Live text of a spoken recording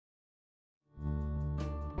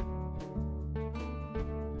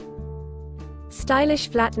Stylish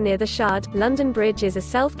flat near the Shard, London Bridge is a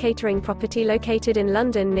self-catering property located in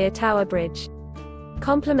London near Tower Bridge.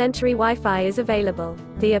 Complimentary Wi-Fi is available.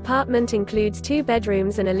 The apartment includes 2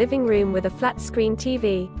 bedrooms and a living room with a flat-screen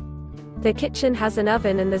TV. The kitchen has an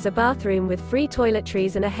oven and there's a bathroom with free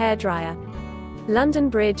toiletries and a hairdryer. London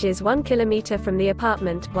Bridge is 1 kilometer from the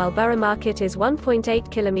apartment, while Borough Market is 1.8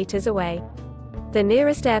 kilometers away. The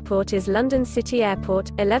nearest airport is London City Airport,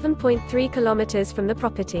 11.3 kilometers from the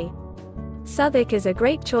property. Southwark is a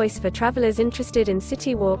great choice for travelers interested in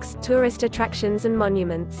city walks, tourist attractions and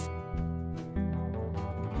monuments.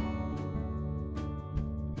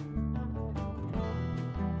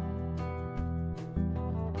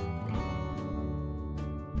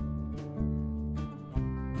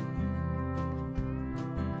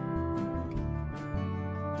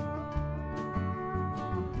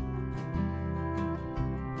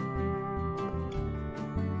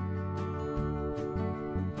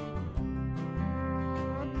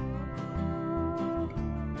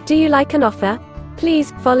 Do you like an offer?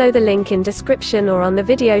 Please follow the link in description or on the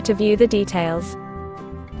video to view the details.